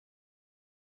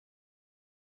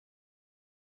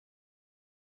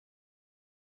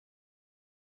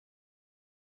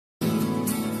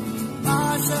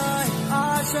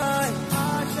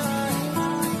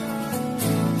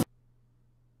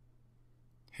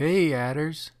Hey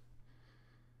adders!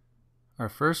 Our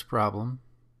first problem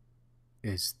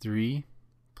is 3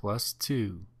 plus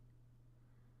 2.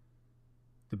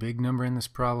 The big number in this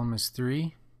problem is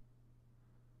 3.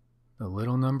 The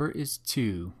little number is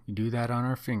 2. We do that on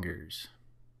our fingers.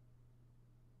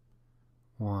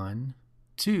 1,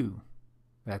 2.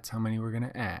 That's how many we're going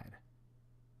to add.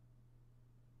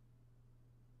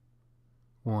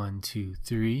 1, 2,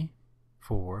 3,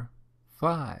 4,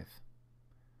 5.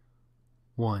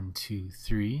 1, 2,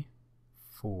 3,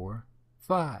 4,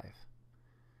 5.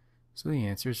 So the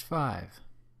answer is 5.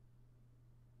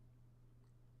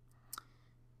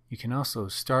 You can also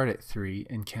start at 3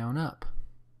 and count up.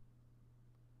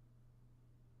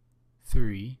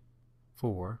 3,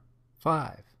 4,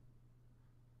 5.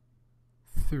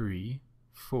 3,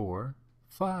 4,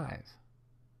 5.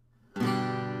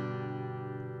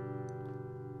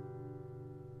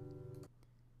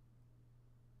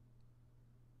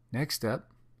 Next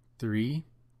up, 3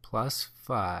 plus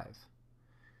 5.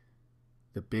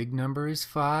 The big number is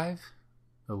 5.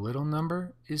 The little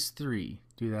number is 3.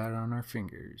 Do that on our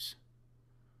fingers.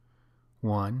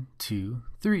 1, 2,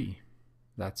 3.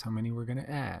 That's how many we're going to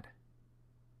add.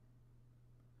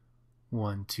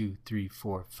 1, 2, 3,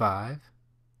 4, 5,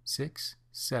 6,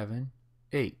 7,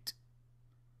 8.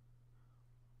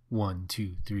 1,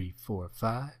 2, 3, 4,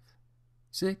 5,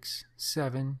 6,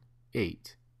 7,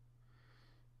 8.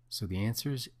 So the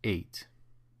answer is 8.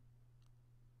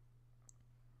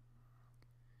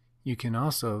 You can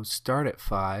also start at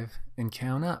 5 and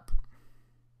count up.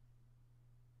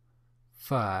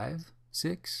 5,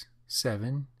 6,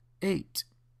 7, 8.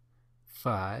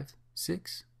 5,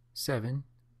 6, 7,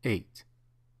 8.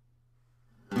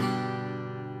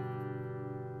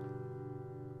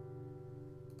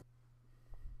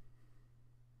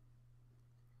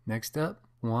 Next up,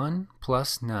 1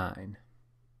 plus 9.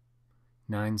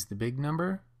 9's the big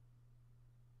number.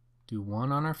 Do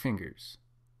 1 on our fingers.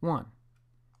 1.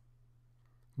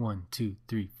 1, 2,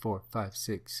 3, 4, 5,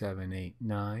 6, 7, 8,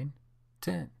 9,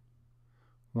 10.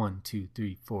 1, 2,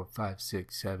 3, 4, 5,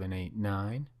 6, 7, 8,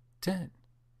 9, 10.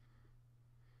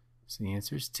 So the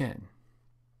answer is 10.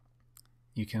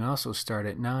 You can also start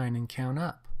at 9 and count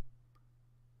up.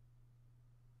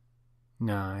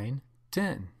 9,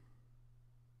 10.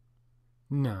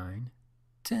 9,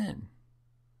 10.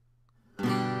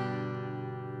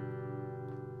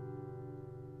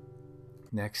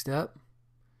 Next up,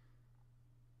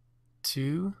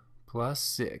 2 plus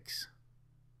 6.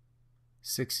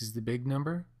 6 is the big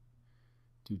number.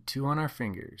 Do 2 on our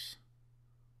fingers.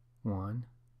 1,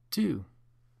 2.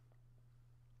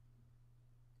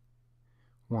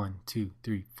 1, 2,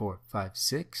 3, 4, 5,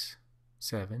 6,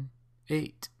 7,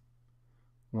 8.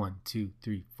 1, 2,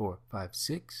 3, 4, 5,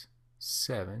 6,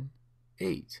 7,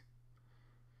 8.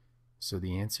 So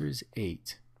the answer is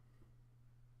 8.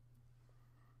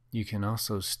 You can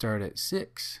also start at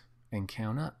 6 and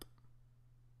count up.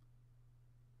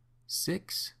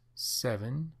 6,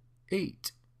 7,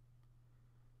 8.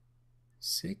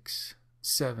 6,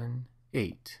 7,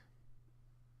 8.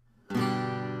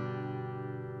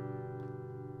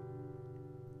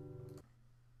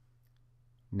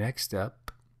 Next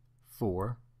up,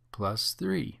 4 plus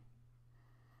 3.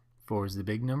 4 is the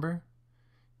big number.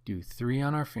 Do 3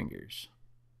 on our fingers.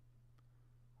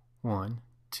 1,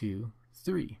 2,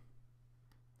 3.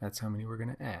 That's how many we're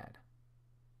going to add.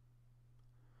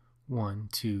 1,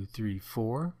 2, 3,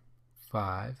 4,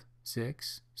 5,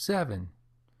 6, 7.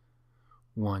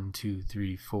 1, 2,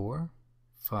 3, 4,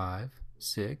 5,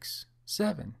 6,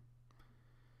 7.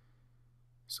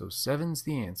 So 7's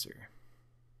the answer.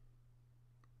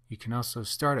 You can also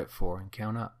start at 4 and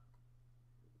count up.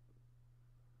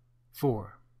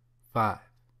 4, 5,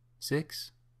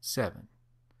 6, 7.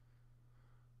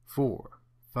 4,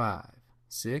 5,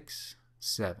 6,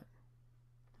 7.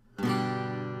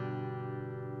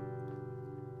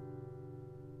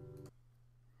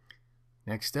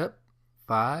 Next up,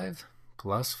 5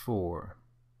 plus 4.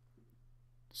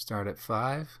 Start at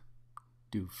 5.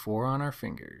 Do 4 on our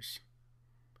fingers.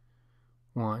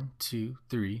 1, 2,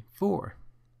 3, 4.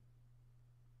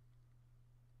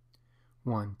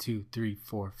 1, 2, 3,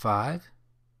 4, 5,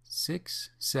 6,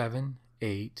 7,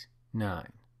 8,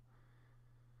 9.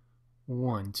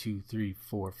 1, 2, 3,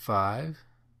 4, 5,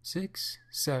 6,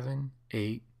 7,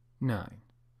 8, 9.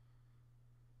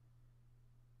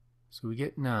 So we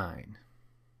get 9.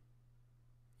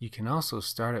 You can also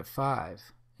start at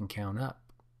 5 and count up.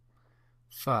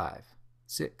 5,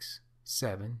 6,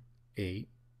 7, 8,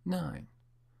 9.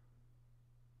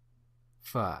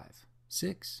 5,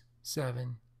 6,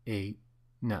 7, 8,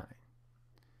 9.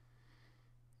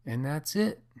 And that's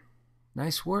it.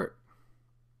 Nice work.